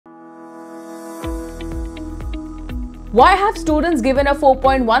Why have students given a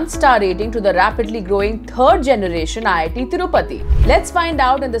 4.1 star rating to the rapidly growing third generation IIT Tirupati? Let's find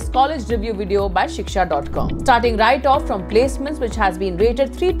out in this college review video by shiksha.com. Starting right off from placements, which has been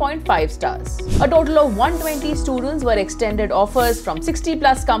rated 3.5 stars. A total of 120 students were extended offers from 60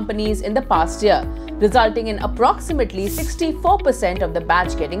 plus companies in the past year, resulting in approximately 64% of the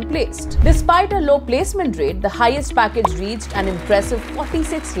batch getting placed. Despite a low placement rate, the highest package reached an impressive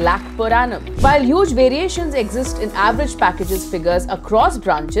 46 lakh per annum. While huge variations exist in average packages figures across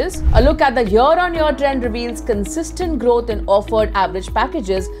branches, a look at the year-on-year trend reveals consistent growth in offered average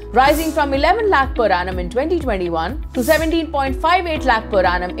packages, rising from 11 lakh per annum in 2021 to 17.58 lakh per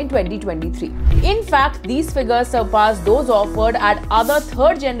annum in 2023. In fact, these figures surpass those offered at other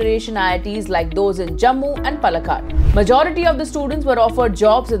third-generation IITs like those in Jammu and Palakkad. Majority of the students were offered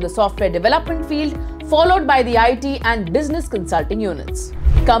jobs in the software development field, followed by the IT and business consulting units.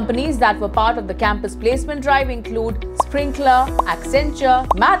 Companies that were part of the campus placement drive include Sprinkler, Accenture,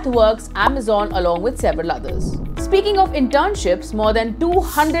 MathWorks, Amazon, along with several others. Speaking of internships, more than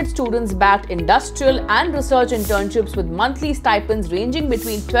 200 students backed industrial and research internships with monthly stipends ranging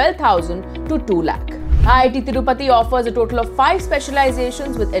between 12,000 to 2 lakh. IIT Tirupati offers a total of 5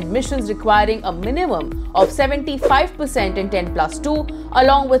 specializations with admissions requiring a minimum of 75% in 10+2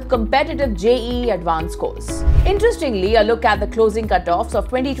 along with competitive JEE advanced scores. Interestingly, a look at the closing cutoffs of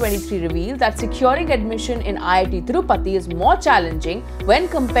 2023 reveals that securing admission in IIT Tirupati is more challenging when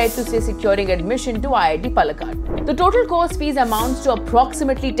compared to, say, securing admission to IIT Palakkad. The total course fees amounts to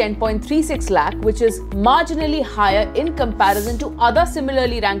approximately 10.36 lakh, which is marginally higher in comparison to other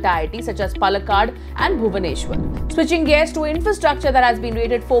similarly ranked IITs such as Palakkad and Bhubaneswar. Switching gears to infrastructure that has been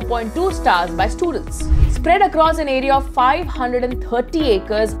rated 4.2 stars by students. Spread across an area of 530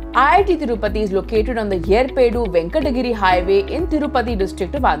 acres, IIT Tirupati is located on the Yerpedu-Venkatagiri highway in Tirupati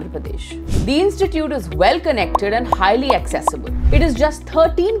district of Andhra Pradesh. The institute is well connected and highly accessible. It is just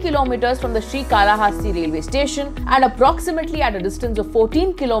 13 kilometers from the Srikalahasti railway station and approximately at a distance of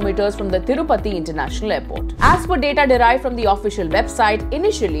 14 kilometers from the Tirupati International Airport. As per data derived from the official website,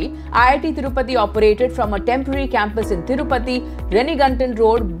 initially IIT Tirupati operated from a temporary campus in Tirupati, Reniguntan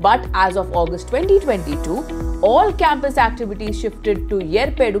Road, but as of August 2022, all campus activities shifted to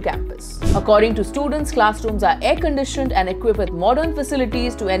Yerpedu campus. According to students, classrooms are air-conditioned and equipped with modern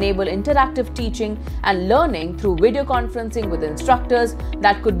facilities to enable interactive teaching and learning through video conferencing with instructors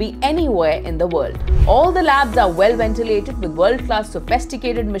that could be anywhere in the world. All the labs are well ventilated with world-class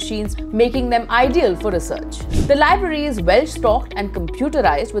sophisticated machines, making them ideal for research. The library is well stocked and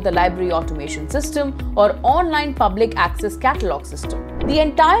computerized with a library automation system or online public access catalog system. The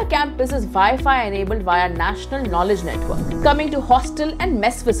entire campus is Wi-Fi enabled via National Knowledge Network. Coming to hostel and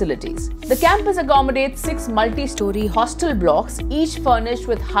mess facilities. The campus accommodates 6 multi-story hostel blocks, each furnished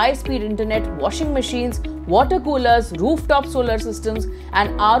with high-speed internet, washing machines, water coolers, rooftop solar systems,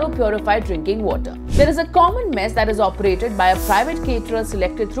 and RO purified drinking water. There is a common mess that is operated by a private caterer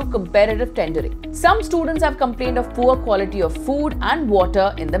selected through competitive tendering. Some students have complained of poor quality of food and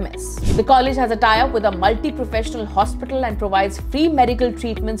water in the mess. The college has a tie-up with a multi-professional hospital and provides free medical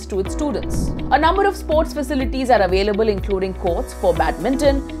treatments to its students. A number of sports facilities are available, including courts for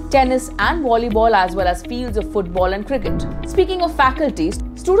badminton, tennis and volleyball, as well as fields of football and cricket. Speaking of faculties,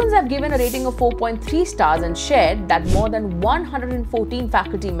 students have given a rating of 4.3 stars and shared that more than 114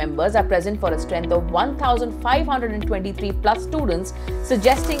 faculty members are present for a strength of 1,523 plus students,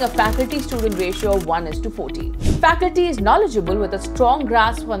 suggesting a faculty-student ratio of 1:40. Faculty is knowledgeable with a strong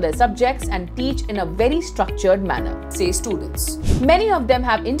grasp on their subjects and teach in a very structured manner, say students. Many of them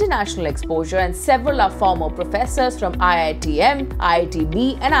have international exposure and several are former professors from IITM,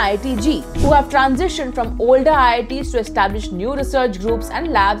 IITB and IITG who have transitioned from older IITs to establish new research groups and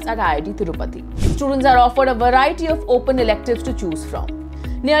labs at IIT Tirupati. Students are offered a variety of open electives to choose from.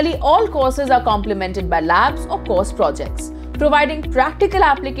 Nearly all courses are complemented by labs or course projects, providing practical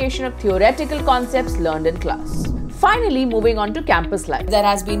application of theoretical concepts learned in class. Finally, moving on to campus life, that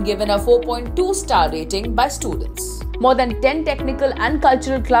has been given a 4.2 star rating by students. More than 10 technical and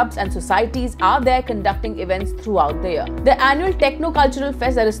cultural clubs and societies are there conducting events throughout the year. The annual Techno-Cultural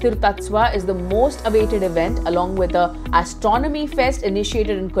Fest, that is Tirutatsva, is the most awaited event, along with the Astronomy Fest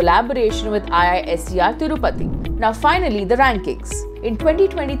initiated in collaboration with IISER Tirupati. Now finally, the rankings. In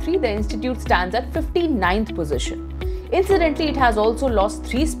 2023, the institute stands at 59th position. Incidentally, it has also lost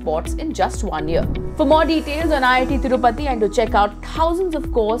 3 spots in just 1 year. For more details on IIT Tirupati and to check out thousands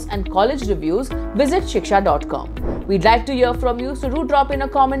of course and college reviews, visit shiksha.com. We'd like to hear from you, so do drop in a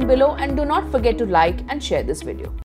comment below and do not forget to like and share this video.